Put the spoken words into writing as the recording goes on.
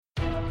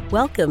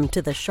Welcome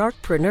to the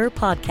Sharkpreneur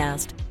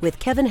Podcast with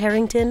Kevin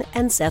Harrington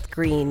and Seth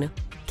Green.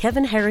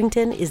 Kevin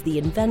Harrington is the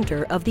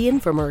inventor of the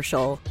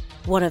infomercial,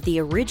 one of the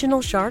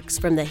original sharks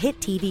from the hit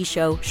TV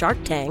show Shark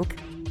Tank,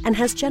 and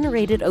has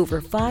generated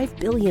over $5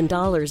 billion in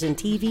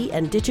TV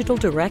and digital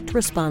direct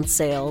response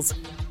sales.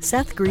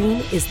 Seth Green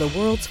is the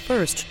world's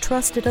first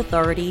trusted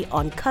authority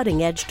on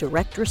cutting-edge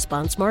direct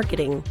response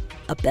marketing,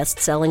 a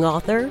best-selling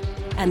author,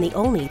 and the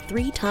only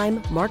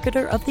 3-time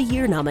Marketer of the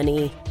Year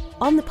nominee.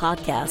 On the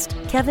podcast,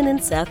 Kevin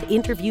and Seth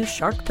interview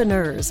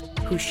sharkpreneurs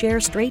who share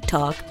straight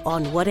talk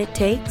on what it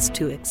takes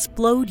to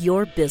explode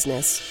your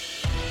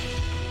business.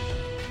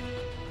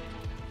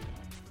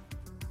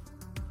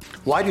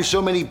 Why do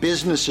so many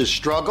businesses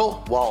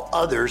struggle while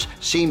others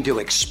seem to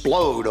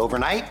explode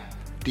overnight?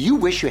 Do you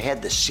wish you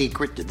had the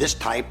secret to this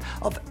type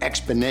of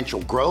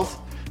exponential growth?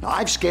 Now,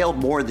 I've scaled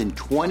more than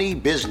 20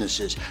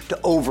 businesses to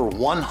over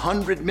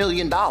 $100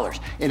 million,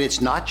 and it's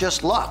not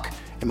just luck.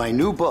 In my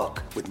new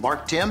book with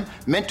Mark Timm,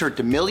 Mentor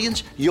to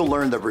Millions, you'll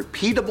learn the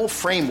repeatable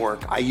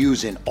framework I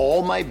use in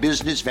all my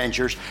business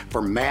ventures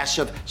for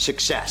massive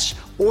success.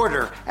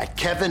 Order at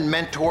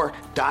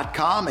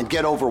kevinmentor.com and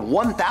get over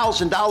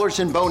 $1,000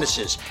 in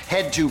bonuses.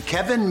 Head to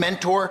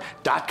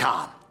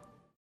kevinmentor.com.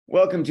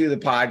 Welcome to the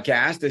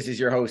podcast. This is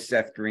your host,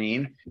 Seth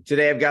Green.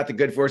 Today, I've got the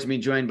good fortune to be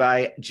joined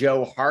by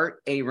Joe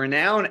Hart, a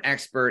renowned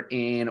expert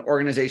in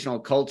organizational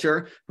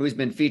culture who's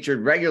been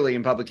featured regularly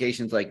in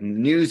publications like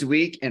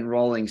Newsweek and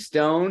Rolling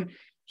Stone.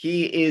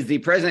 He is the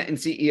president and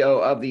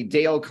CEO of the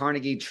Dale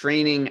Carnegie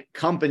Training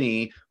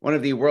Company, one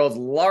of the world's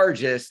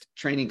largest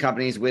training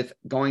companies with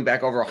going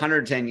back over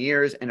 110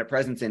 years and a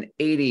presence in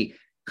 80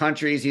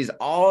 countries. He's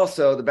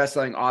also the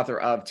best-selling author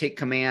of Take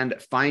Command,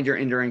 Find Your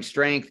Enduring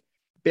Strength,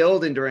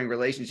 Build Enduring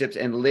Relationships,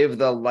 and Live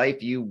the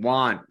Life You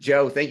Want.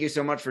 Joe, thank you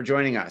so much for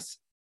joining us.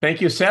 Thank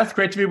you, Seth.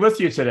 Great to be with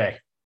you today.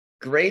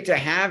 Great to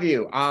have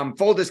you.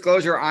 Full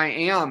disclosure, I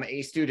am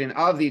a student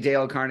of the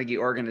Dale Carnegie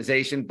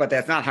organization, but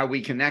that's not how we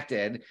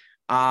connected.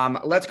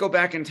 Let's go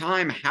back in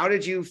time. How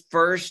did you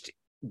first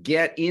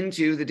get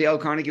into the Dale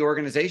Carnegie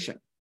organization?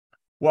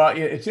 Well,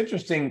 it's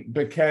interesting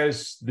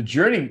because the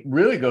journey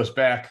really goes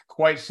back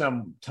quite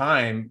some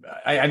time.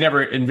 I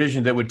never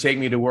envisioned that it would take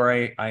me to where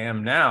I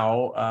am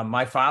now.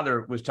 My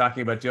father was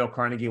talking about Dale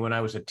Carnegie when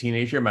I was a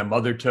teenager. My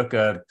mother took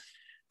a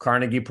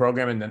Carnegie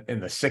program in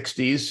the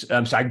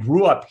 60s. So I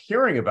grew up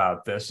hearing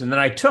about this. And then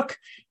I took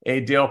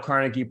a Dale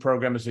Carnegie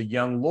program as a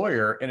young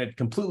lawyer, and it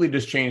completely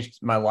just changed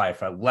my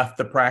life. I left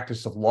the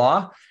practice of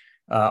law,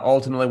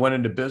 ultimately went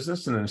into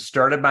business, and then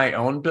started my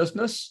own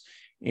business.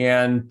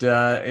 And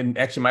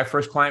actually, my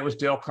first client was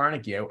Dale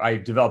Carnegie. I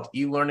developed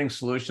e-learning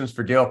solutions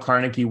for Dale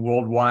Carnegie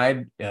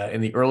worldwide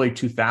in the early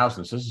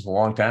 2000s. This is a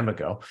long time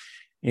ago.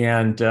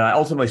 And I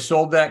ultimately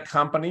sold that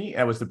company.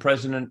 I was the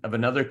president of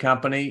another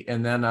company.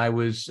 And then I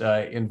was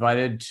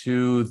invited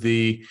to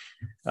the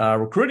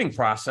recruiting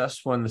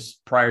process when the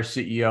prior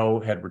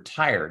CEO had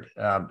retired.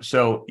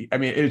 So, I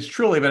mean, it's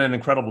truly been an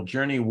incredible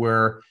journey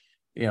where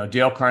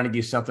Dale Carnegie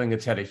is something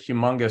that's had a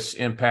humongous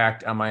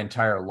impact on my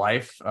entire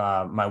life.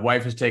 My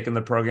wife has taken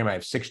the program. I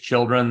have 6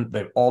 children.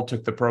 They all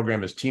took the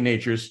program as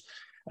teenagers.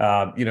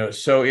 So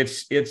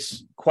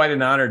it's quite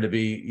an honor to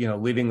be,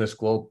 leading this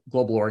global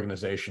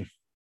organization.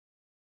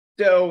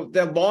 So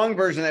the long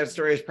version of that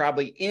story is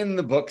probably in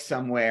the book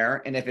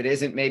somewhere. And if it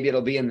isn't, maybe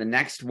it'll be in the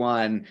next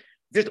one.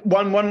 Just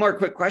one more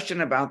quick question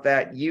about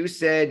that. You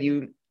said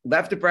you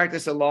left the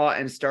practice of law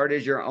and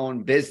started your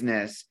own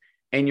business.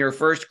 And your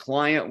first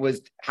client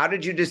was, how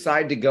did you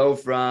decide to go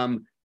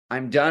from,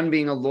 I'm done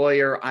being a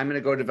lawyer, I'm going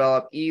to go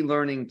develop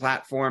e-learning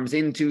platforms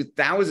in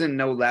 2000,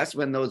 no less,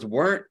 when those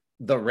weren't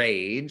the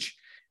rage?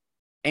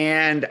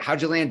 And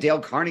how'd you land Dale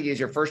Carnegie as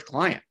your first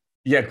client?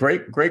 Yeah,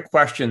 great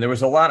question. There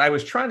was a lot. I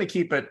was trying to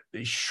keep it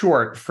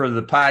short for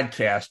the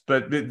podcast,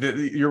 but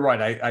you're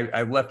right.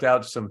 I left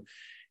out some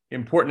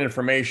important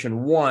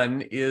information.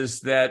 One is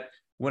that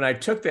when I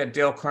took that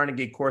Dale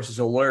Carnegie course as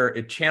a lawyer,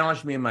 it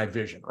challenged me in my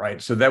vision, right?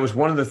 So that was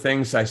one of the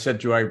things I said,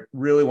 do I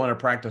really want to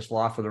practice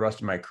law for the rest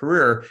of my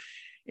career?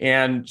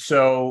 And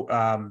so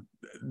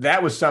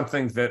that was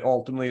something that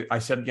ultimately I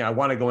said, I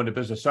want to go into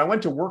business. So I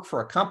went to work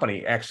for a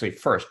company actually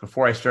first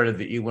before I started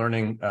the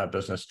e-learning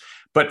business.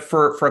 But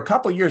for a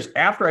couple of years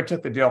after I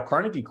took the Dale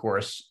Carnegie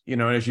course,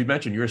 and as you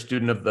mentioned, you're a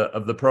student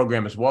of the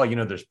program as well,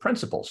 there's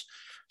principles.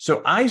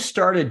 So I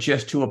started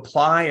just to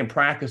apply and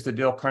practice the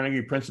Dale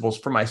Carnegie principles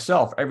for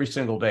myself every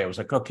single day. I was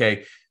like,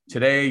 okay,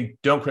 today,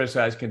 don't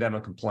criticize, condemn,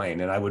 and complain.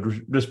 And I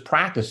would just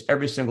practice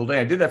every single day.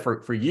 I did that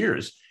for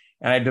years.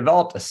 And I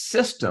developed a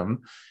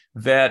system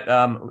that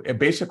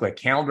basically a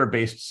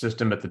calendar-based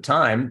system at the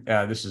time.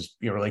 This is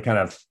really kind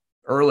of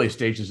early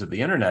stages of the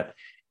internet.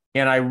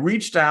 And I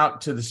reached out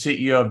to the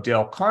CEO of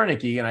Dale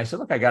Carnegie and I said,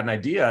 look, I got an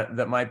idea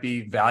that might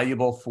be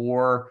valuable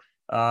for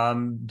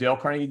Dale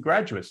Carnegie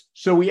graduates.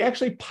 So we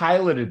actually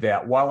piloted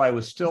that while I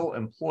was still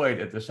employed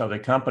at this other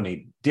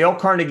company. Dale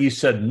Carnegie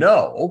said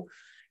no.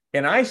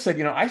 And I said,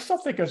 I still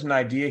think there's an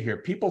idea here.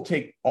 People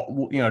take,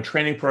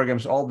 training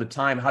programs all the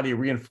time. How do you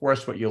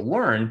reinforce what you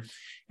learn?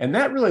 And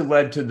that really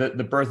led to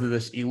the birth of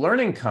this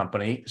e-learning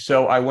company.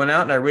 So I went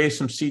out and I raised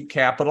some seed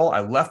capital. I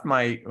left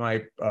my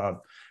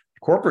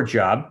corporate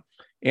job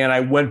and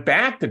I went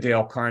back to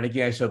Dale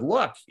Carnegie. I said,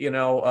 look,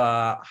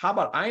 how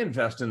about I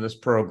invest in this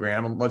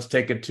program and let's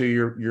take it to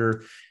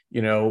your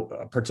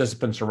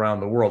participants around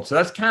the world. So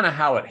that's kind of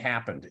how it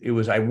happened.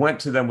 I went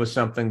to them with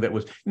something that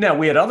was, now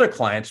we had other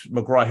clients.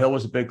 McGraw-Hill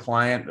was a big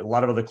client, a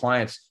lot of other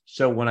clients.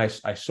 So when I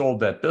sold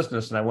that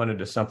business and I went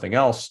into something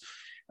else,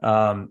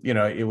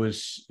 it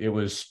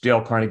was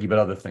Dale Carnegie, but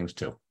other things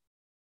too.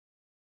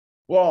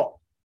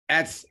 Well,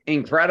 that's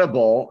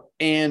incredible.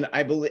 And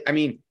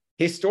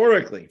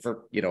historically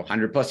for,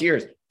 100 plus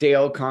years,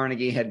 Dale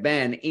Carnegie had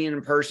been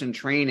in-person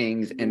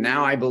trainings. And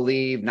now I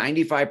believe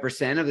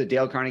 95% of the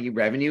Dale Carnegie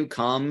revenue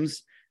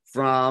comes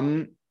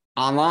from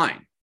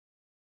online.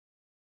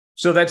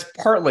 So that's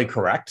partly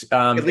correct.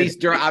 At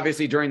least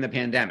obviously during the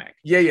pandemic.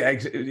 Yeah.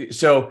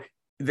 So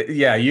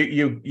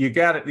you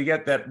got it. You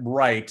get that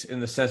right in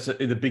the sense that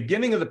in the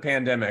beginning of the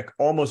pandemic,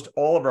 almost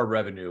all of our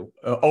revenue,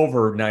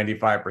 over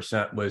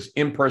 95%, was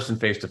in-person,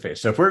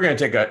 face-to-face. So if we're going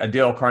to take a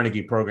Dale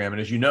Carnegie program,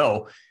 and as you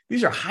know,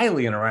 these are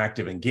highly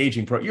interactive,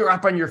 engaging you're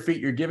up on your feet,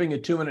 you're giving a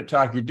 2-minute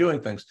talk, you're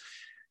doing things.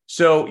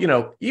 So,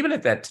 even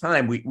at that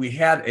time, we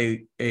had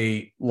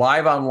a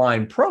live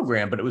online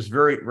program, but it was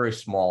very, very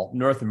small,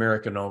 North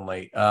American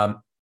only.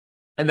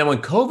 And then when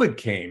COVID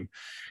came,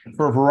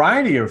 for a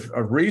variety of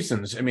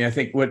reasons, I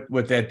think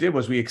what that did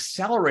was we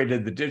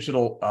accelerated the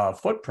digital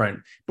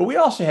footprint, but we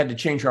also had to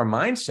change our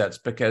mindsets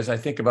because I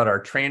think about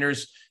our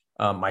trainers,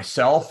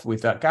 myself, we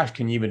thought, gosh,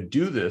 can you even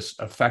do this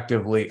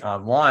effectively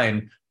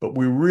online? But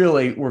we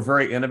really were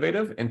very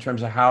innovative in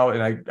terms of how,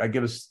 and I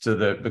give us to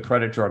the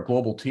credit to our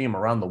global team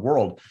around the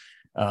world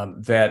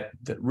that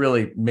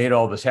really made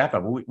all this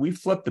happen. We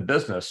flipped the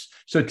business.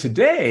 So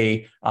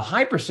today, a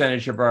high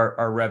percentage of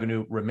our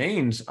revenue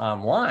remains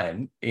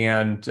online,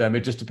 and it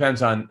just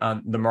depends on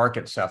the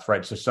market, Seth,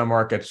 right? So some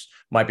markets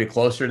might be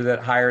closer to that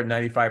higher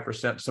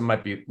 95%, some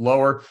might be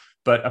lower,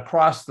 but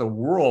across the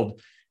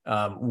world,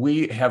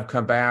 we have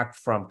come back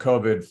from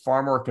COVID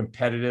far more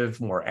competitive,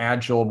 more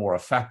agile, more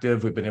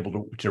effective. We've been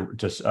able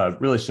to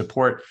really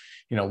support,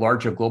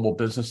 larger global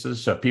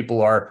businesses. So if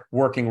people are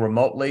working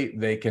remotely,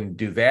 they can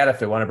do that. If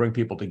they want to bring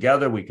people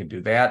together, we can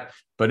do that.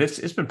 But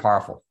it's been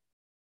powerful.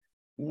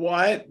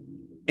 What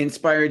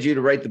inspired you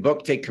to write the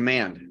book, Take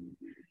Command?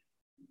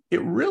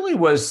 It really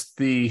was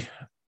the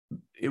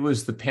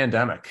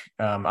pandemic.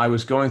 I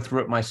was going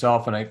through it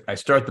myself, and I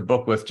start the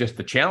book with just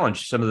the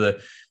challenge, some of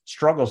the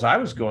struggles I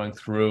was going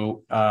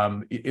through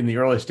in the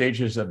early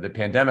stages of the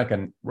pandemic.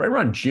 And right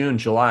around June,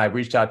 July, I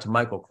reached out to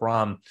Michael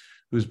Crom,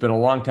 who's been a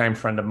longtime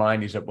friend of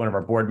mine. He's one of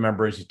our board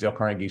members. He's Dale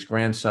Carnegie's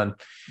grandson.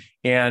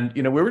 And,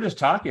 we were just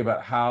talking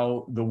about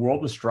how the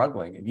world was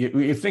struggling. And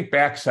you think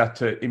back, Seth,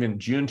 to even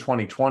June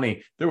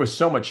 2020, there was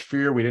so much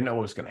fear. We didn't know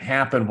what was going to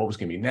happen, what was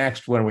going to be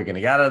next, when are we going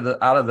to get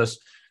out of this?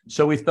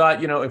 So we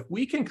thought, if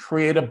we can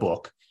create a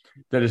book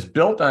that is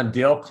built on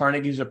Dale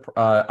Carnegie's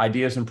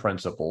ideas and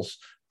principles,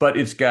 but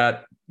it's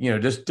got,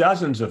 just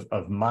dozens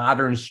of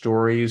modern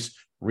stories,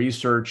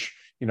 research,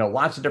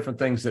 lots of different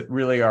things that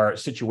really are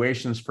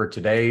situations for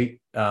today,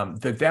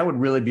 that would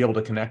really be able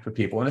to connect with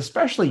people, and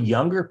especially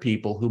younger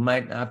people who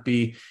might not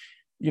be,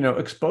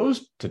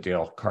 exposed to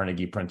Dale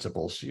Carnegie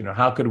principles.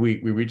 How could we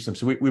reach them?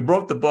 So we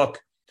wrote the book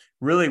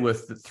really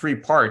with the 3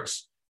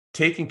 parts.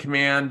 Taking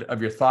command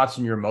of your thoughts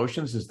and your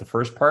emotions is the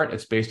first part.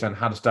 It's based on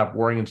how to stop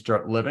worrying and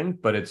start living.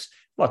 But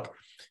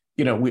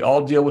we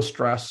all deal with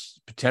stress,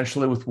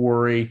 potentially with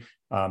worry.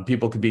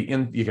 People could you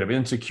could have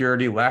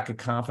insecurity, lack of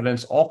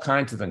confidence, all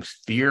kinds of things,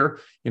 fear.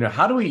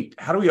 How do we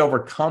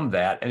overcome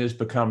that and just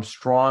become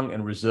strong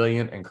and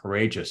resilient and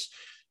courageous?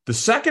 The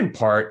second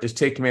part is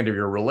take command of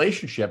your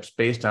relationships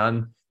based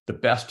on the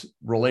best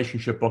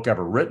relationship book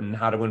ever written,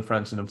 How to Win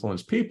Friends and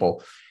Influence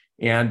People.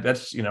 And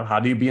that's, how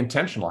do you be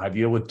intentional? How do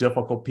you deal with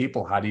difficult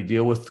people? How do you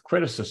deal with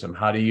criticism?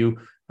 How do you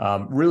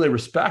really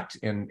respect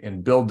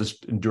and build this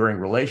enduring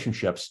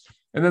relationships?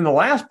 And then the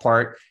last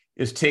part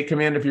is take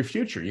command of your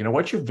future.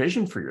 What's your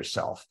vision for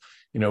yourself?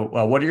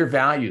 What are your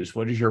values?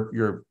 What is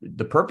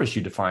the purpose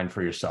you define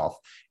for yourself?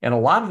 And a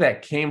lot of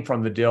that came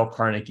from the Dale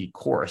Carnegie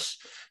course.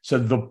 So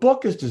the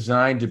book is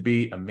designed to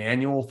be a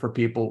manual for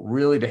people,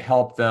 really to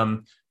help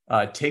them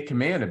take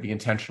command and be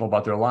intentional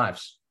about their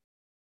lives.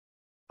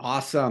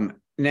 Awesome.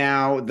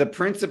 Now, the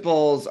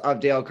principles of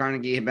Dale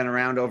Carnegie have been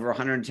around over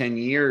 110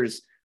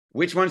 years.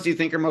 Which ones do you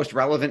think are most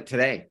relevant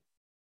today?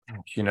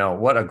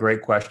 What a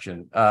great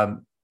question.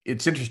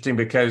 It's interesting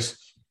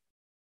because,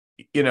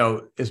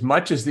 as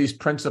much as these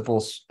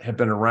principles have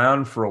been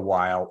around for a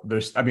while,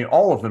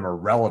 all of them are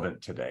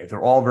relevant today.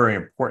 They're all very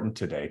important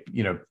today.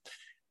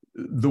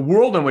 The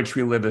world in which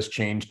we live has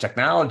changed.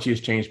 Technology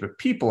has changed, but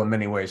people in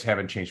many ways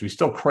haven't changed. We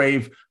still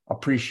crave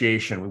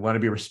appreciation. We want to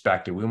be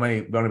respected. We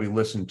want to be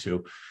listened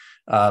to.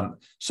 But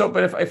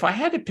if I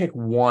had to pick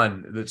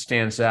one that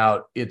stands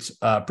out, it's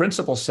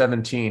Principle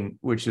 17,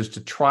 which is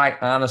to try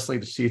honestly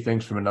to see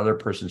things from another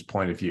person's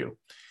point of view.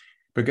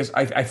 Because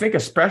I think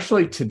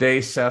especially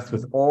today, Seth,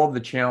 with all of the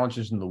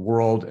challenges in the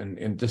world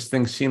and just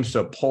things seem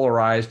so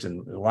polarized,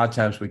 and a lot of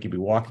times we could be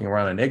walking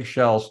around on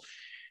eggshells.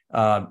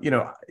 Why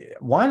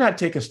not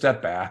take a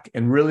step back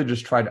and really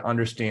just try to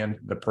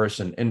understand the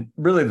person? And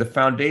really the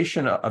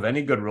foundation of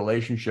any good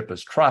relationship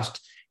is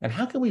trust. And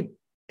how can we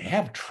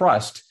have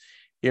trust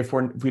if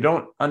we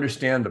don't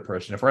understand the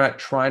person, if we're not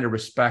trying to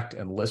respect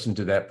and listen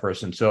to that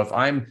person? So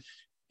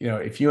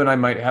if you and I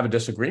might have a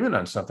disagreement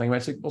on something, I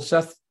might say, well,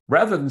 Seth,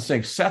 rather than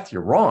saying, Seth,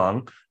 you're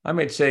wrong, I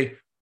might say,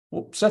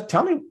 well, Seth,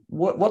 tell me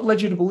what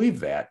led you to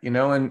believe that,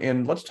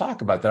 and let's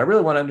talk about that. I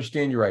really want to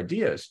understand your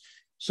ideas.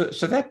 So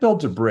that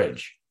builds a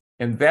bridge.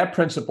 And that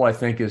principle, I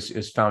think,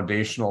 is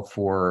foundational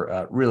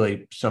for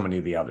really so many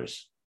of the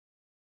others.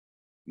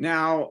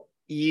 Now,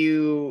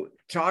 you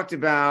talked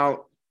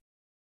about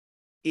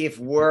if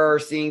we're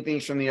seeing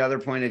things from the other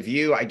point of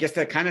view. I guess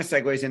that kind of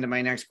segues into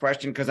my next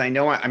question, because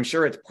I'm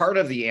sure it's part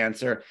of the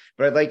answer,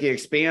 but I'd like to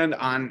expand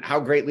on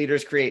how great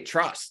leaders create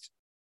trust.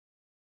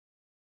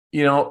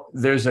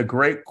 There's a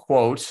great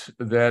quote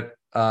that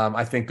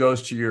I think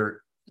goes to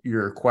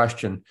your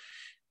question.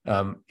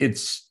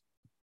 It's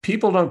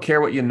people don't care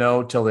what you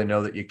know till they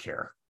know that you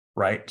care,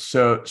 right?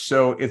 So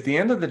at the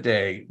end of the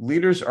day,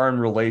 leaders are in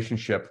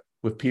relationship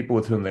with people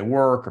with whom they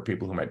work or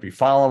people who might be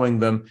following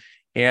them.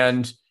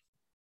 And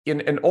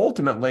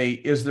ultimately,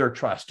 is there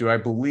trust? Do I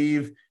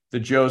believe that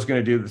Joe's going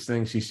to do the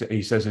things he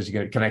says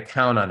can I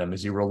count on him?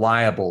 Is he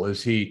reliable?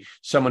 Is he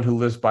someone who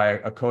lives by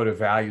a code of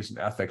values and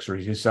ethics, or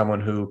is he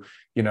someone who,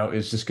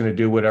 is just going to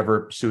do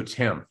whatever suits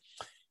him?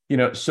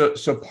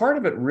 So part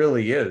of it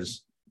really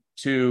is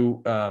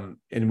to,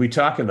 and we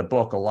talk in the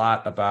book a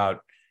lot about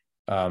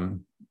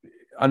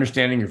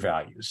understanding your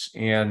values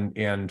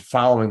and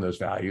following those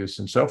values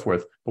and so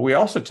forth. But we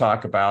also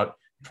talk about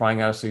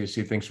trying honestly to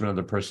see things from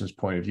another person's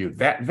point of view.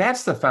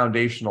 That's the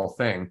foundational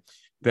thing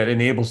that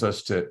enables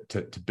us to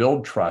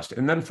build trust.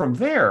 And then from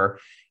there,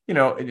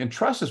 and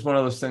trust is one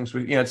of those things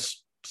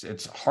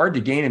it's hard to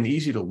gain and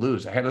easy to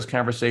lose. I have this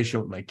conversation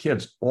with my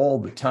kids all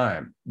the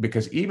time,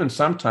 because even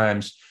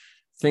sometimes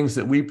things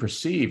that we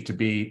perceive to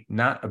be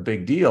not a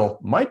big deal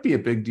might be a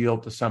big deal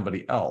to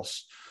somebody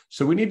else.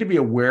 So we need to be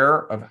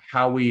aware of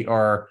how we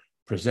are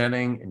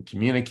presenting and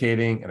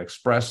communicating and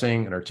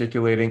expressing and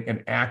articulating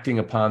and acting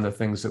upon the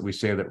things that we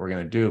say that we're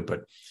going to do. But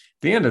at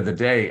the end of the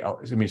day,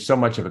 so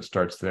much of it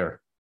starts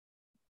there.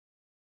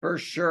 For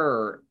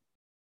sure.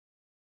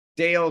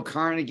 Dale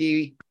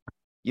Carnegie,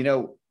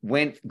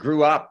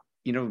 grew up,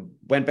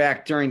 went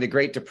back during the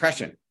Great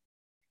Depression.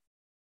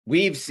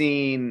 We've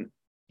seen,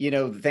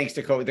 thanks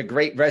to COVID, the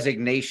Great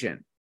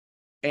Resignation.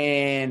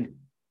 And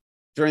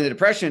during the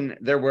Depression,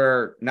 there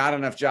were not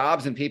enough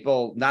jobs and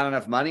not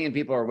enough money, and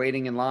people are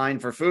waiting in line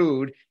for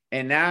food.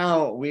 And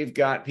now we've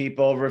got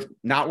people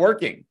not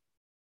working,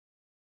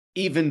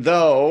 even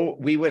though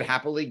we would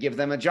happily give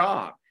them a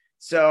job.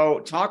 So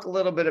talk a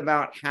little bit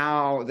about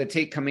how the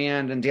Take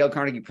Command and Dale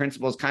Carnegie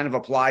principles kind of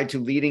apply to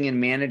leading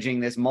and managing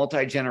this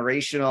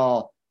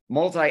multi-generational,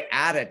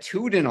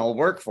 multi-attitudinal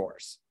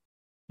workforce.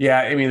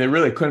 Yeah, they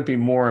really couldn't be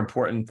more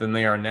important than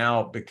they are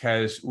now,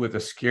 because with the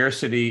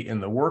scarcity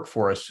in the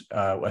workforce,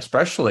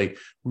 especially,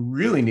 we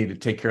really need to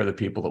take care of the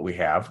people that we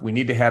have. We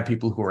need to have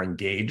people who are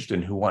engaged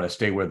and who want to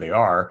stay where they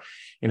are.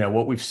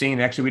 What we've seen,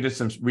 actually, we did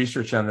some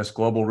research on this,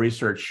 global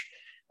research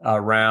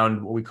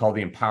around what we call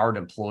the empowered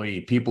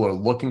employee. People are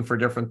looking for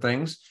different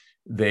things.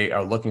 They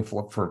are looking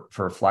for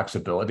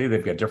flexibility.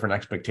 They've got different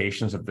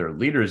expectations of their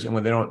leaders. And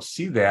when they don't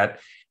see that,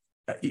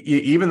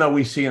 even though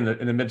we see in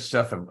the midst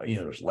of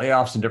there's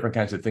layoffs and different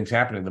kinds of things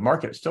happening, the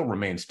market still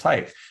remains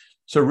tight.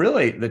 So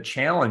really the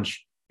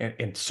challenge,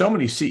 and so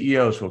many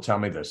CEOs will tell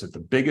me this, that the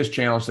biggest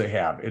challenge they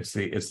have, it's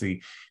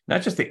the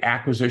not just the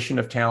acquisition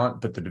of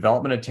talent, but the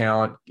development of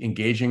talent,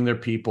 engaging their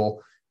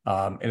people,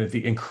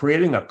 and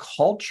creating a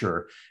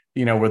culture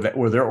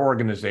where their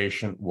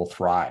organization will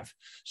thrive.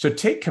 So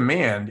Take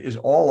Command is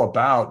all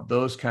about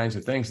those kinds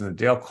of things. And the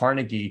Dale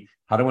Carnegie,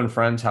 How to Win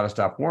Friends, How to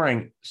Stop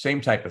Worrying,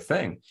 same type of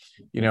thing.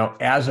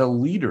 As a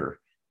leader,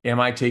 am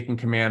I taking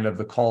command of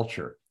the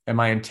culture? Am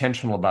I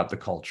intentional about the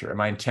culture?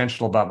 Am I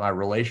intentional about my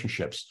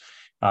relationships?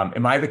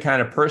 Am I the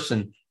kind of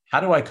person, how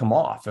do I come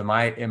off? Am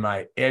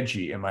I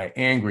edgy? Am I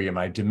angry? Am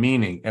I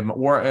demeaning? Am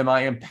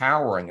I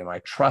empowering? Am I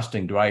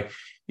trusting?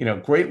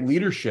 Great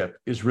leadership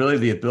is really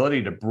the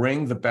ability to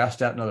bring the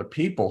best out in other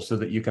people so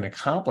that you can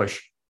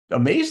accomplish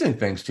amazing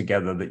things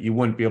together that you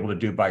wouldn't be able to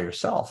do by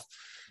yourself.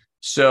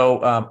 So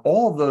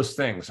all of those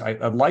things,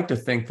 I'd like to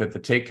think that the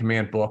Take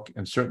Command book,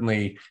 and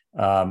certainly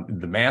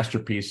the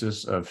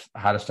masterpieces of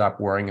How to Stop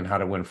Worrying and How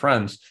to Win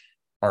Friends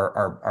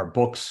are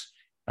books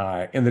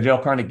in the Dale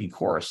Carnegie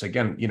course.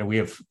 Again, we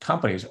have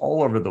companies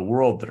all over the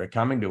world that are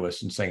coming to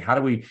us and saying, how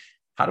do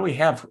we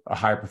have a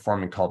high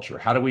performing culture?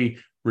 How do we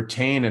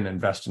retain and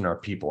invest in our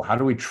people? How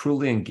do we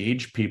truly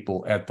engage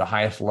people at the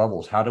highest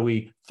levels? How do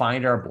we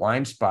find our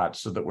blind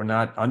spots so that we're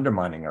not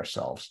undermining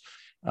ourselves?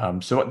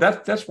 So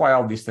that's why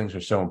all these things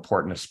are so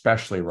important,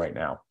 especially right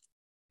now.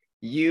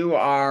 You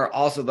are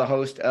also the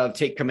host of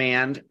Take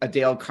Command, a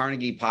Dale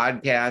Carnegie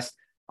podcast.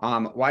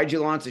 Why'd you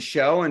launch a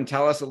show, and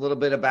tell us a little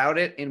bit about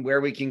it and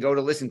where we can go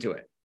to listen to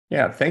it?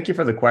 Yeah, thank you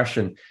for the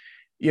question.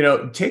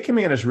 Take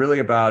Command is really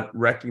about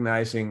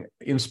recognizing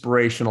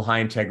inspirational, high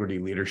integrity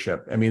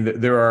leadership. I mean,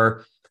 there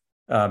are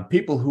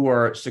people who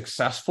are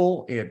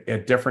successful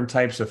at different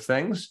types of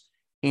things.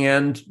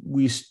 And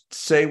we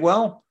say,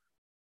 well,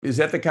 is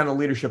that the kind of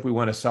leadership we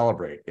want to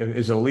celebrate?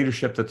 Is it a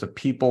leadership that's a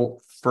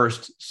people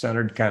first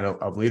centered kind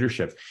of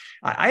leadership?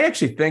 I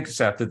actually think,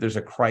 Seth, that there's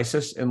a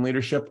crisis in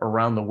leadership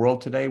around the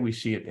world today. We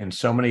see it in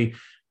so many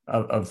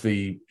of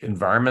the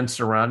environments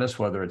around us,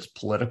 whether it's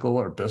political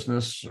or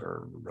business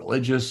or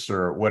religious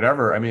or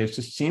whatever. I mean, it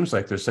just seems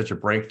like there's such a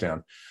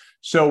breakdown.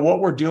 So what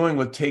we're doing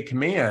with Take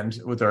Command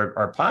with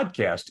our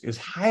podcast is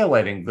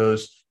highlighting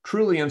those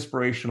truly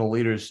inspirational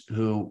leaders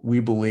who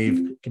we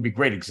believe can be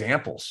great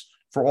examples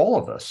for all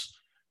of us.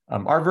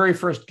 Our very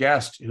first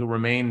guest, who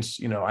remains,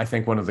 I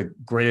think one of the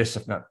greatest,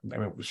 if not,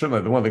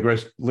 certainly one of the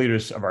greatest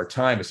leaders of our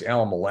time, is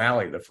Alan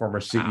Mulally, the former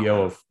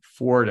CEO of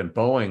Ford and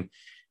Boeing.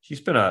 He's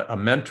been a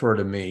mentor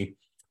to me.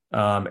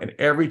 And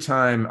every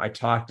time I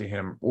talk to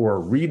him or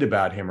read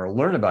about him or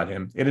learn about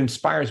him, it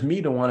inspires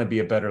me to want to be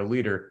a better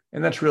leader.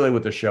 And that's really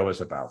what the show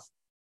is about.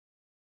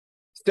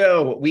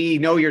 So we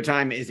know your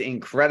time is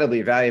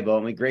incredibly valuable,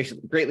 and we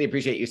greatly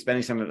appreciate you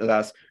spending some of it with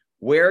us.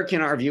 Where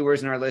can our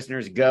viewers and our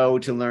listeners go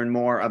to learn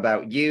more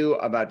about you,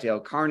 about Dale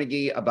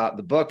Carnegie, about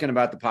the book, and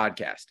about the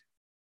podcast?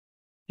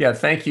 Yeah,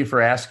 thank you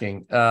for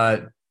asking.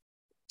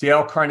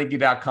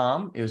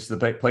 DaleCarnegie.com is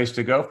the place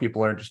to go if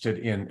people are interested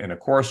in a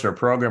course or a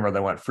program, or they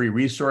want free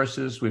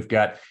resources. We've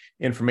got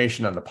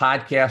information on the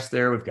podcast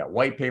there. We've got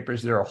white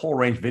papers there, a whole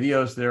range of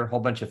videos there, a whole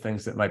bunch of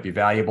things that might be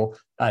valuable.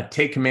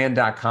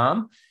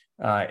 TakeCommand.com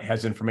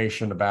has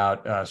information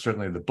about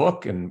certainly the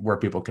book and where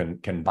people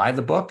can buy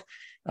the book.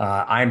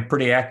 I'm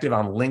pretty active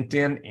on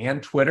LinkedIn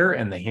and Twitter,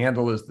 and the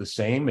handle is the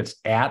same. It's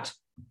at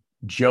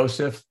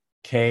Joseph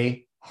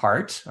K.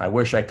 Hart. I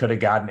wish I could have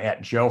gotten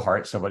at Joe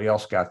Hart. Somebody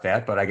else got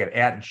that, but I get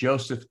at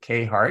Joseph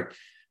K. Hart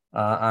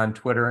on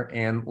Twitter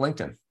and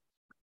LinkedIn.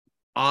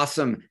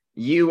 Awesome.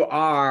 You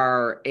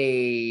are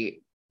a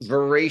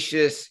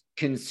voracious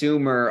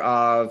consumer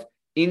of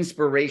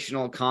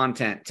inspirational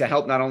content to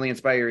help not only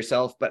inspire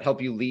yourself, but help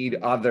you lead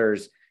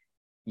others.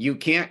 You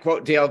can't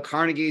quote Dale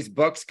Carnegie's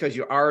books because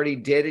you already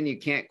did, and you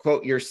can't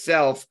quote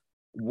yourself.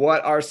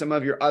 What are some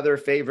of your other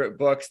favorite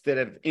books that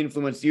have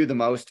influenced you the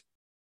most?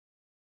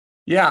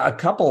 Yeah, a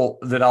couple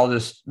that I'll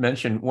just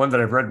mention. One that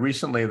I've read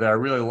recently that I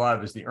really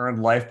love is The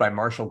Earned Life by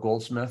Marshall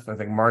Goldsmith. I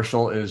think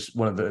Marshall is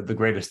one of the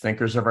greatest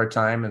thinkers of our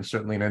time and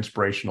certainly an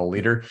inspirational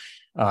leader.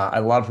 I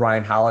love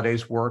Ryan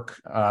Holiday's works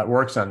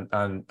on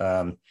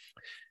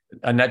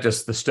not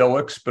just the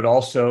Stoics, but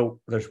also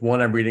there's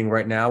one I'm reading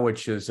right now,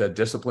 which is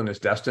Discipline is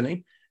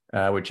Destiny,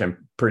 which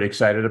I'm pretty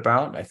excited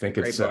about. I think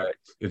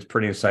it's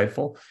pretty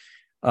insightful.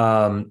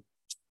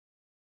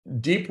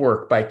 Deep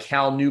Work by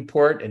Cal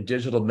Newport and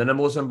Digital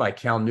Minimalism by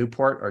Cal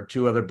Newport are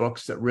two other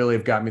books that really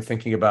have got me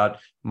thinking about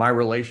my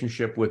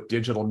relationship with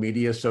digital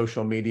media,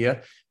 social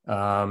media,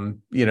 and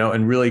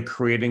really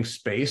creating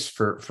space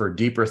for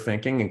deeper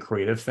thinking and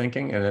creative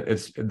thinking. And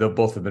they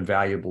both have been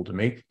valuable to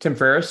me. Tim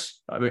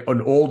Ferriss, an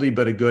oldie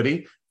but a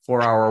goodie.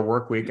 4-Hour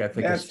Workweek, I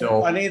think, is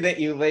still funny that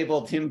you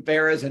labeled Tim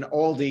Ferriss an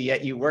oldie,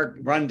 yet you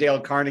run Dale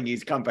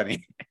Carnegie's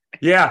company.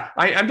 Yeah,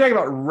 I'm talking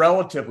about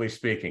relatively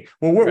speaking.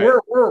 Well,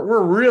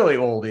 we're really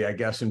oldie, I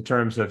guess, in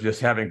terms of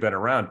just having been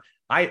around.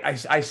 I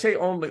say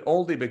only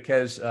oldie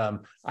because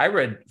I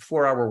read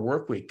 4-Hour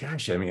Workweek,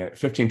 gosh,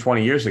 15,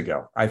 20 years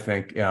ago, I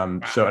think.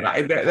 So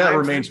that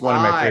remains one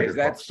of my favorite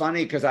That's books.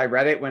 Funny because I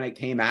read it when it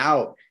came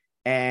out,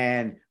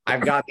 and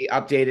I've got the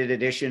updated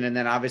edition, and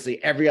then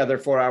obviously every other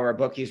 4-hour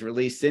book he's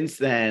released since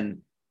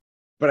then.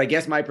 But I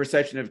guess my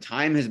perception of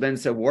time has been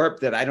so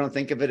warped that I don't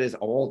think of it as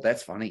old.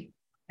 That's funny.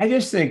 I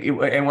just think,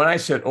 and when I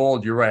said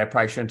old, you're right. I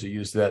probably shouldn't have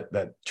used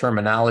that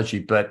terminology,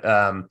 but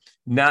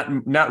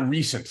not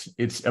recent.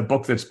 It's a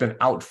book that's been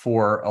out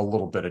for a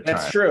little bit of time.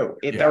 That's true.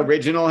 The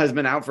original has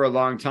been out for a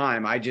long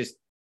time. It's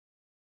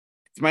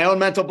my own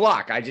mental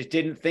block. I just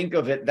didn't think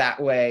of it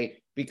that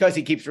way because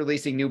he keeps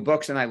releasing new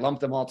books, and I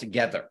lumped them all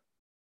together.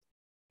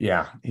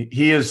 Yeah,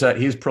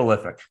 he's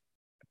prolific.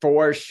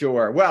 For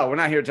sure. Well, we're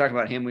not here to talk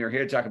about him. We are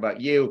here to talk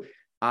about you.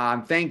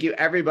 Thank you,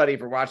 everybody,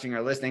 for watching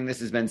or listening.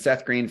 This has been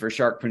Seth Green for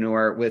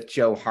Sharkpreneur with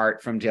Joe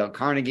Hart from Dale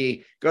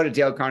Carnegie. Go to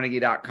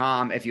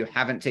dalecarnegie.com. If you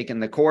haven't taken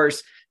the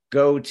course,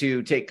 go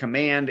to Take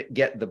Command,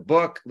 get the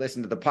book,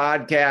 listen to the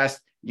podcast.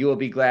 You will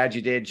be glad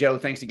you did. Joe,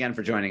 thanks again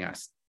for joining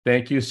us.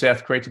 Thank you,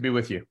 Seth. Great to be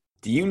with you.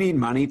 Do you need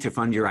money to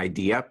fund your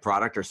idea,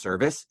 product, or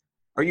service?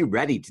 Are you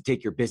ready to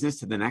take your business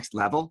to the next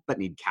level, but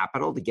need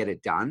capital to get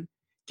it done?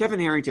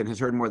 Kevin Harrington has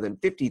heard more than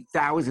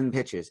 50,000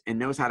 pitches and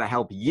knows how to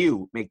help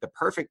you make the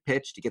perfect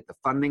pitch to get the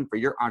funding for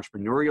your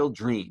entrepreneurial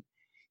dream.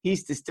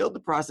 He's distilled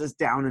the process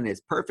down in his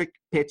perfect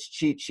pitch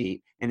cheat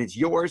sheet, and it's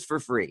yours for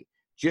free.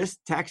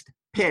 Just text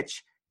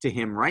PITCH to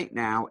him right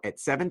now at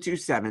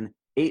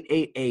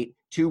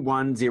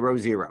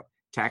 727-888-2100.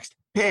 Text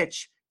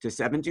PITCH to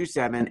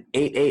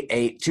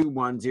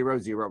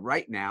 727-888-2100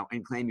 right now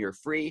and claim your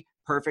free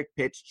perfect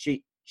pitch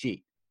cheat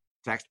sheet.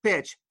 Text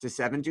PITCH to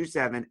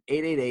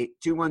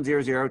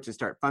 727-888-2100 to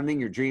start funding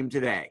your dream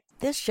today.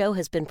 This show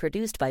has been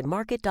produced by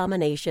Market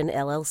Domination,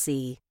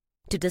 LLC.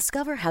 To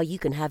discover how you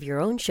can have your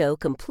own show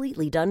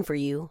completely done for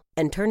you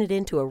and turn it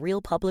into a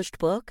real published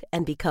book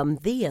and become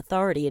the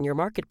authority in your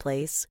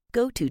marketplace,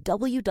 go to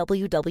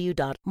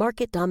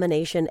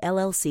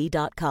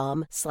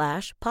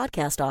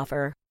www.marketdominationllc.com/podcast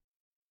offer.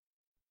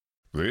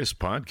 This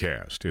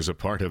podcast is a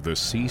part of the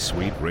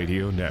C-Suite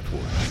Radio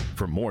Network.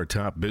 For more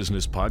top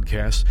business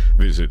podcasts,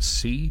 visit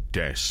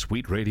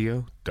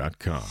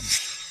c-suiteradio.com.